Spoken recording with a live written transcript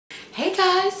Hey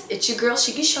guys, it's your girl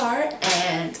Char,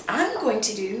 and I'm going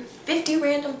to do 50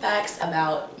 random facts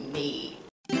about me.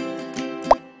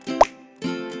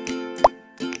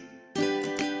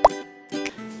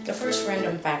 The first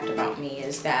random fact about me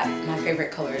is that my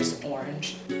favorite color is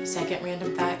orange. Second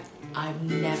random fact, I've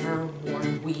never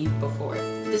worn weave before.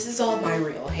 This is all my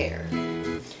real hair.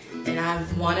 And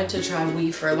I've wanted to try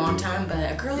weave for a long time,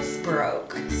 but a girl's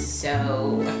broke,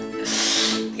 so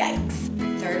yikes.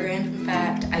 Third random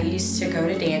fact, I used to go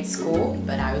to dance school,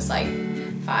 but I was like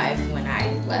 5 when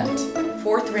I left.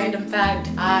 Fourth random fact,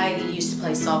 I used to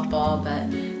play softball, but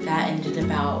that ended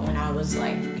about when I was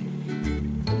like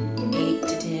 8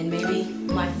 to 10 maybe.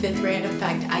 My fifth random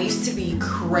fact, I used to be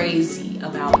crazy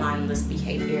about mindless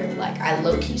behavior. Like I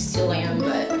low-key still am,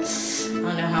 but I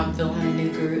don't know how I'm feeling in a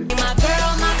new group. My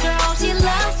girl, she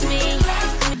loves me.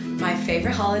 My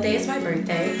favorite holiday is my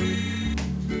birthday.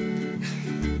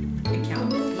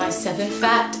 My seventh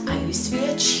fact, I used to be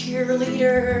a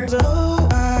cheerleader. Oh,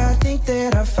 I think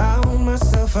that I found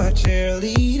myself a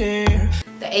cheerleader.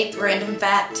 The eighth random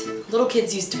fact, little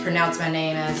kids used to pronounce my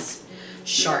name as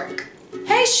Shark.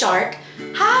 Hey Shark!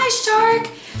 Hi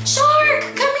Shark!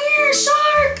 Shark! Come here,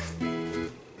 Shark!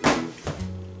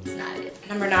 That's not it.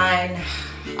 Number 9,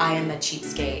 I am a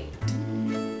cheapskate.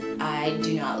 I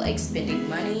do not like spending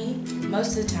money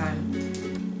most of the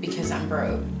time because I'm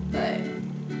broke, but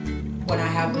when I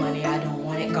have money, I don't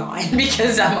want it gone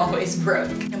because I'm always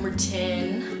broke. Number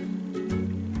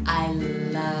 10, I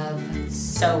love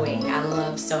sewing. I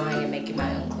love sewing and making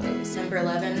my own clothes. Number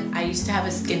 11, I used to have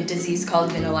a skin disease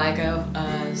called vitiligo.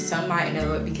 Some might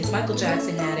know it because Michael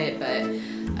Jackson had it, but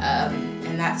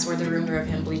and that's where the rumor of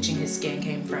him bleaching his skin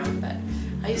came from. But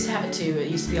I used to have it too. It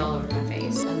used to be all over my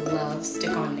face. I love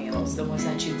stick-on nails, the ones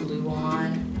that you glue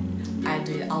on.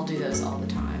 I'll do those all the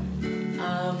time.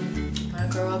 When I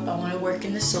grow up, I want to work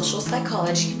in the social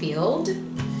psychology field.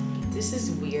 This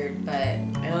is weird, but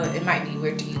it might be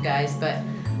weird to you guys, but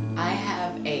I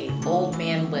have a old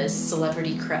man list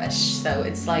celebrity crush. So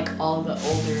it's like all the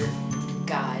older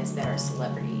guys that are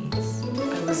celebrities.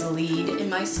 I was a lead in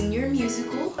my senior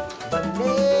musical.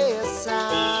 Vanessa.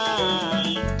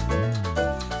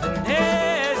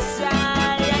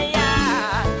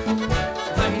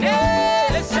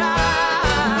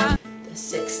 The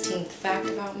 16th fact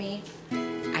about me,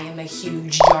 I am a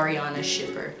huge Jariana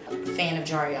shipper. Fan of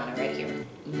Jariana right here,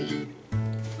 me.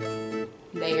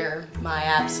 They're my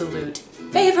absolute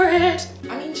favorite.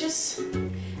 I mean,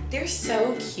 they're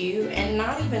so cute, and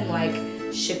not even like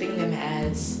shipping them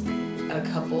as a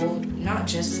couple, not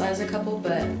just as a couple,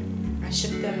 but I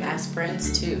ship them as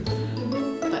friends too.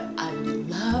 But I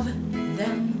love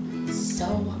them so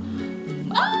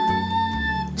much.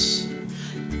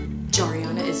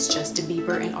 Jariana is Justin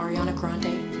Bieber and Ariana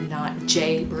Grande, not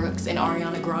Jay Brooks and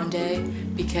Ariana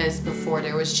Grande, because before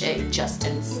there was Jay,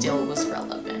 Justin still was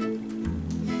relevant.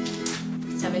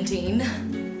 17,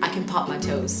 I can pop my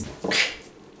toes.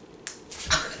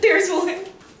 There's one.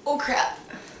 Oh crap.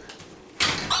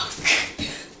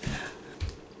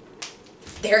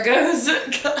 There goes.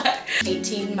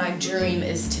 18, my dream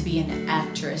is to be an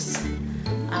actress.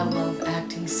 I love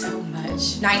acting so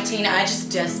much. 19, I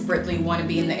just desperately want to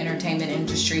be in the entertainment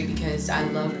industry because I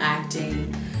love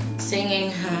acting,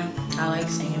 singing, I like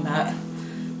singing about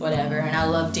whatever, and I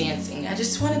love dancing. I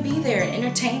just want to be there and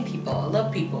entertain people. I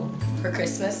love people. For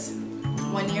Christmas,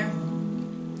 one year,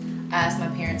 I asked my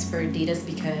parents for Adidas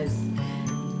because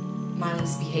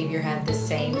mindless behavior had the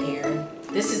same pair.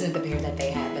 This isn't the pair that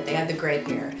they had, but they had the gray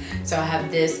pair. So I have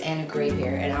this and a gray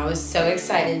pair, and I was so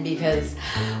excited because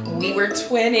we were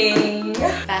twinning.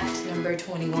 Fact number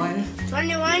 21.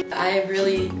 21? I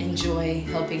really enjoy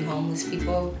helping homeless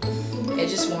people. It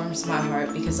just warms my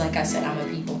heart because, like I said, I'm a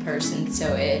people person,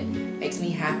 so it makes me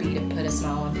happy to put a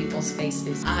smile on people's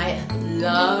faces. I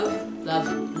love,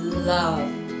 love, love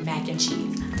mac and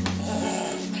cheese.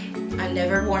 I've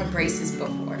never worn braces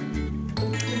before.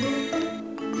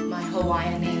 My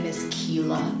Hawaiian name is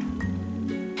Keela.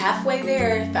 Halfway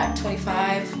there, fact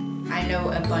 25, I know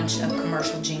a bunch of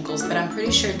commercial jingles, but I'm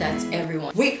pretty sure that's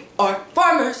everyone. We are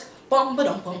farmers! Bum,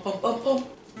 ba-dum, bum, bum, bum, bum.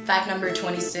 Fact number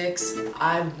 26,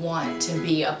 I want to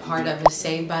be a part of a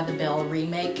Saved by the Bell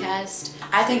remake cast.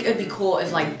 I think it would be cool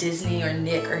if like Disney or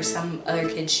Nick or some other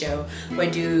kids show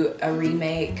would do a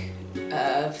remake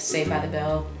of Saved by the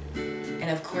Bell. And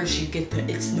of course you get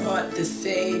it's not the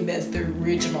same as the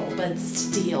original, but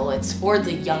still, it's for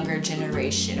the younger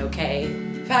generation, okay?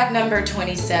 Fact number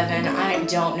 27, I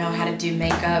don't know how to do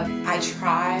makeup. I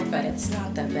try, but it's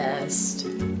not the best.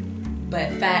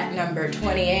 But fact number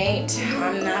 28,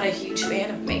 I'm not a huge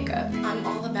fan of makeup. I'm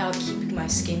all about keeping my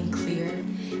skin clear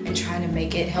and been trying to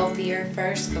make it healthier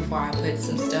first before I put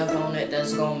some stuff on it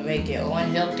that's gonna make it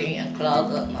unhealthy and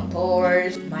clog up my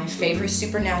pores. My favorite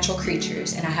supernatural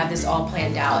creatures, and I have this all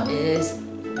planned out, is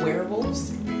werewolves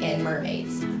and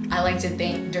mermaids. I like to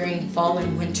think during fall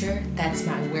and winter, that's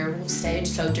my werewolf stage.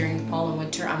 So during fall and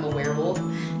winter, I'm a werewolf.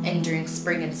 And during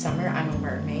spring and summer, I'm a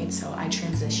mermaid. So I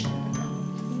transition.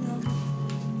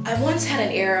 I once had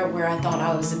an era where I thought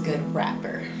I was a good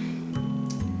rapper.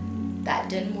 That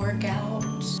didn't work out.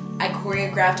 I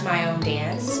choreographed my own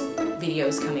dance.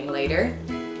 Videos coming later.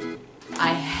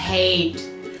 I hate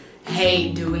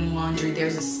doing laundry.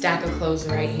 There's a stack of clothes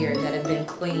right here that have been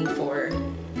clean for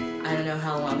I don't know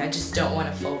how long. I just don't want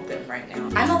to fold them right now.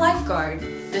 I'm a lifeguard.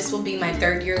 This will be my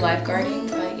 3rd year lifeguarding,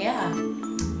 but yeah.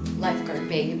 Lifeguard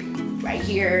babe. Right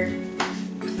here.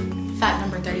 Fact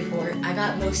number 34. I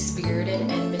got most spirited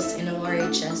and Miss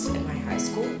NLRHS in my high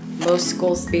school. Most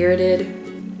school spirited.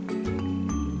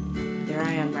 There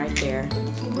I am right there.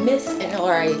 Miss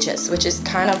NLRHS, which is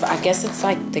kind of, I guess it's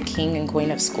like the king and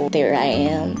queen of school. There I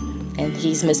am. And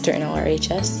he's Mr.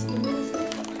 NLRHS.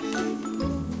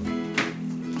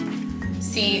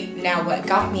 See, now what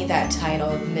got me that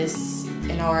title, Miss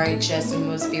NLRHS and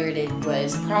Most Spirited,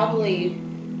 was probably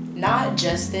not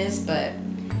just this, but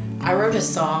I wrote a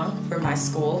song for my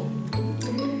school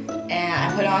and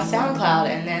I put it on SoundCloud,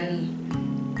 and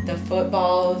then the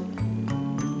football,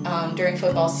 during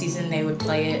football season, they would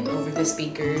play it over the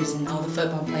speakers and all the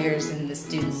football players in the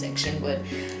student section would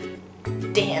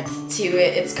dance to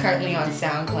it. It's currently on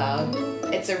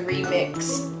SoundCloud. It's a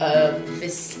remix of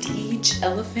Vestige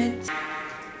Elephant.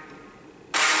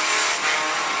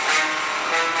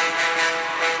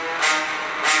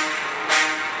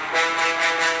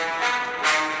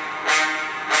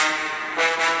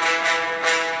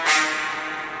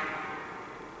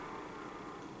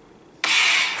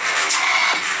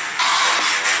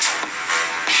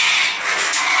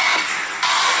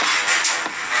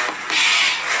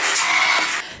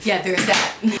 Yeah, there's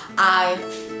that. I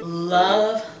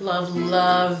love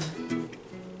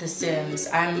The Sims.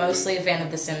 I'm mostly a fan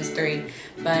of The Sims 3,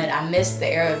 but I missed the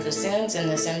era of The Sims and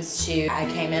The Sims 2. I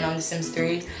came in on The Sims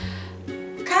 3,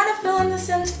 kind of feeling The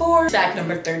Sims 4. Fact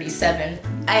number 37,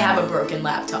 I have a broken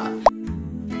laptop.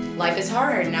 Life is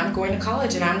hard and I'm going to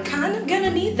college and I'm kind of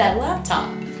gonna need that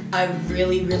laptop. I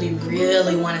really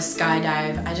want to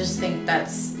skydive. I just think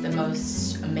that's the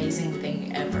most amazing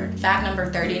thing ever. Fact number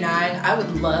 39, I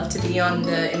would love to be on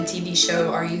the MTV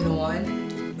show Are You the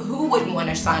One? Who wouldn't want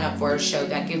to sign up for a show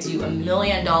that gives you $1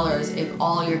 million if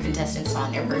all your contestants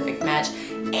find their perfect match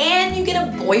and you get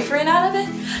a boyfriend out of it?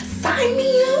 Sign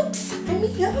me up, sign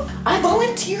me up. I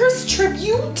volunteer as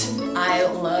tribute. I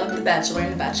love The Bachelor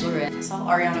and The Bachelorette. I saw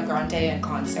Ariana Grande in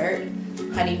concert.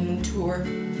 Honeymoon Tour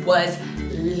was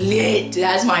lit.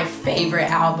 That's my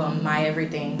favorite album, my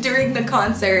everything. During the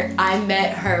concert, I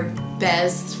met her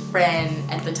best friend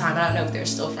at the time. I don't know if they're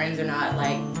still friends or not,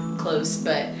 like close,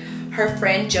 but her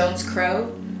friend Jones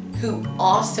Crow, who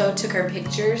also took her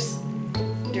pictures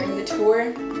during the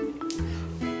tour.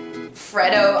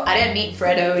 Fredo, I didn't meet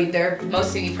Fredo either.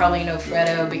 Most of you probably know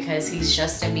Fredo because he's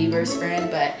Justin Bieber's friend,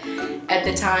 but at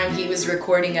the time he was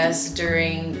recording us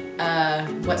during,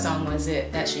 what song was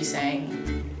it that she sang?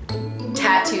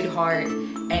 Tattooed Heart,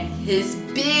 and his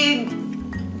big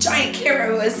giant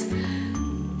camera was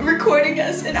recording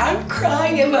us and I'm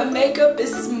crying and my makeup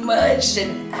is smudged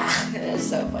and it's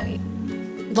so funny.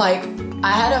 Like,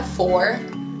 I had a 4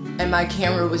 and my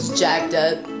camera was jacked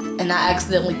up and I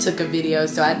accidentally took a video,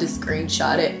 so I had to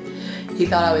screenshot it. He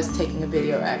thought I was taking a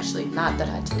video, actually, not that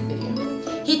I took a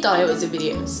video. He thought it was a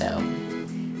video, so.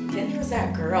 Then there was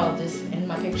that girl just in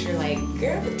my picture like,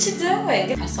 girl, what you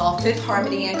doing? I saw Fifth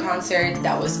Harmony in concert.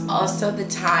 That was also the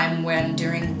time when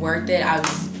during Worth It, I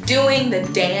was doing the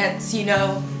dance, you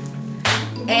know?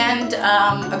 And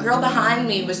a girl behind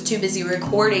me was too busy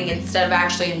recording instead of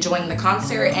actually enjoying the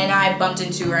concert, and I bumped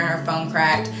into her and her phone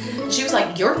cracked. She was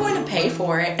like, you're going to pay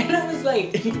for it. And I was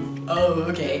like, oh,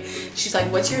 okay. She's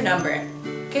like, what's your number?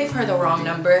 Gave her the wrong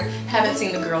number. Haven't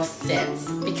seen the girl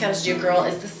since because your girl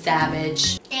is the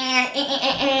savage.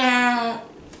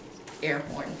 Air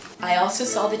horn. I also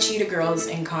saw the Cheetah Girls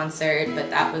in concert, but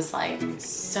that was like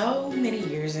so many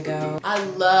years ago. I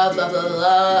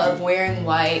love wearing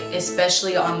white,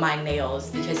 especially on my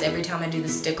nails, because every time I do the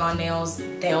stick-on nails,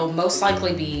 they'll most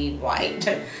likely be white.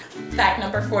 Fact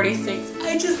number 46,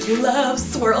 I just love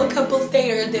swirl couples.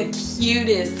 They are the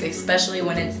cutest, especially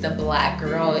when it's the black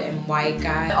girl and white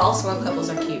guy. All swirl couples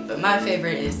are cute, but my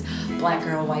favorite is black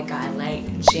girl, white guy,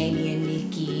 like Jamie and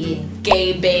Nikki and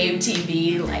Gay Babe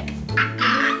TV, like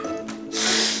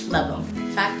love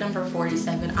them. Fact number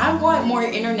 47, I want more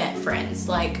internet friends.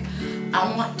 Like,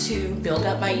 I want to build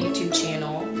up my YouTube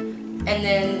channel and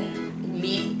then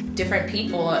meet different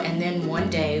people, and then one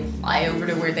day fly over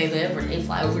to where they live, or they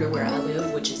fly over to where I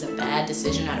live, which is a bad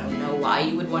decision. I don't know why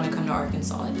you would want to come to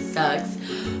Arkansas. It sucks.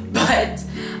 But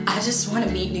I just want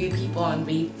to meet new people and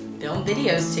we film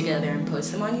videos together and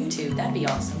post them on YouTube. That'd be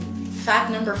awesome.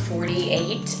 Fact number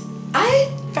 48. I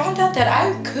found out that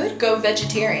I could go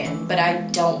vegetarian, but I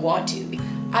don't want to.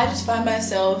 I just find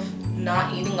myself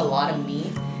not eating a lot of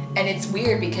meat. And it's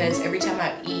weird because every time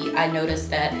I eat, I notice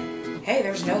that, hey,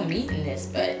 there's no meat in this,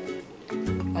 but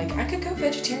like I could go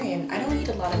vegetarian. I don't eat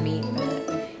a lot of meat, but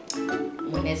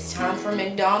when it's time for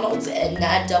McDonald's and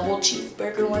that double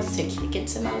cheeseburger wants to kick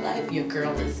into my life, your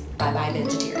girl is bye-bye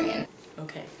vegetarian.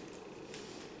 Okay.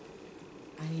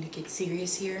 I need to get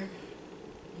serious here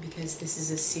because this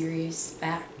is a serious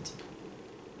fact.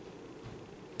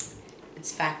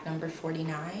 It's fact number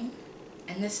 49,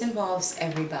 and this involves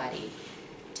everybody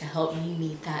to help me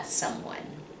meet that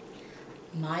someone.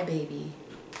 My baby,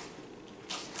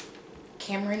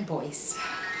 Cameron Boyce.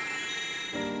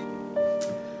 He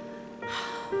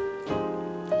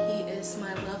is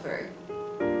my lover.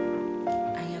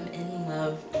 I am in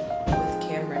love with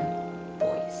Cameron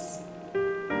Boyce.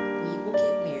 We will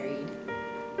get married.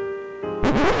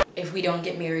 If we don't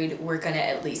get married, we're gonna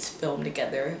at least film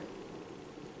together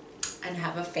and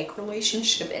have a fake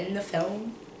relationship in the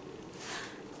film.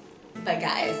 But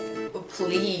guys,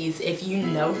 please, if you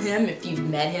know him, if you've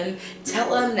met him,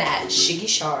 tell him that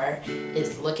Char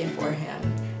is looking for him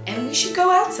and we should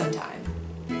go out sometime.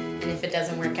 And if it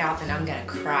doesn't work out, then I'm gonna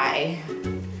cry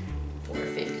for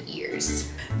 50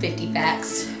 years. 50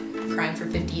 facts, crying for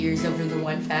 50 years over the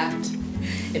one fact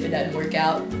if it doesn't work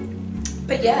out.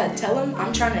 But yeah, tell him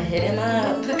I'm trying to hit him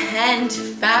up. And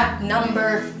fact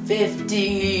number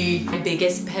 50. My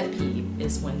biggest pet peeve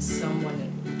is when someone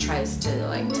tries to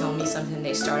like tell me something.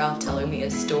 They start off telling me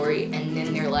a story and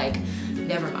then they're like,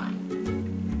 never mind.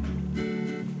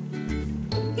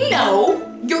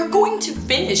 No, you're going to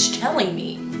finish telling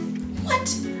me.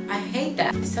 What? I hate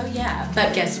that. So yeah,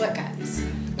 but guess what guys?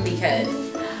 Because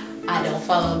I don't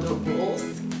follow the rules,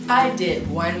 I did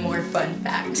one more fun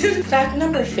fact. Fact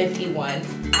number 51.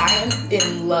 I am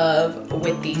in love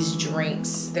with these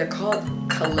drinks. They're called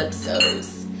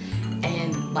Calypsos.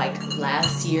 And like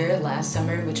last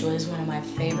summer, which was one of my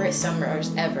favorite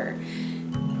summers ever,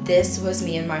 this was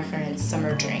me and my friend's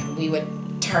summer drink. We would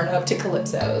turn up to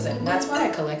Calypsos, and that's why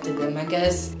I collected them, I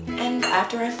guess. And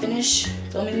after I finish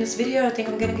filming this video, I think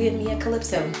I'm gonna get me a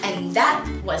Calypso. And that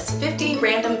was 50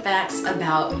 random facts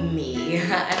about me.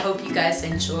 I hope you guys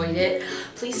enjoyed it.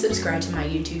 Please subscribe to my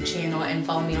YouTube channel and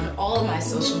follow me on all of my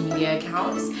social media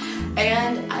accounts.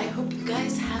 And I hope you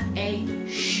guys have a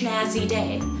snazzy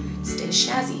day. Stay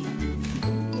snazzy.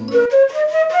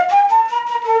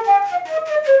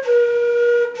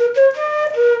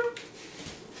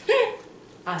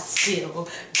 I still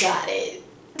got it.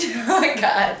 Oh my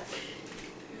god.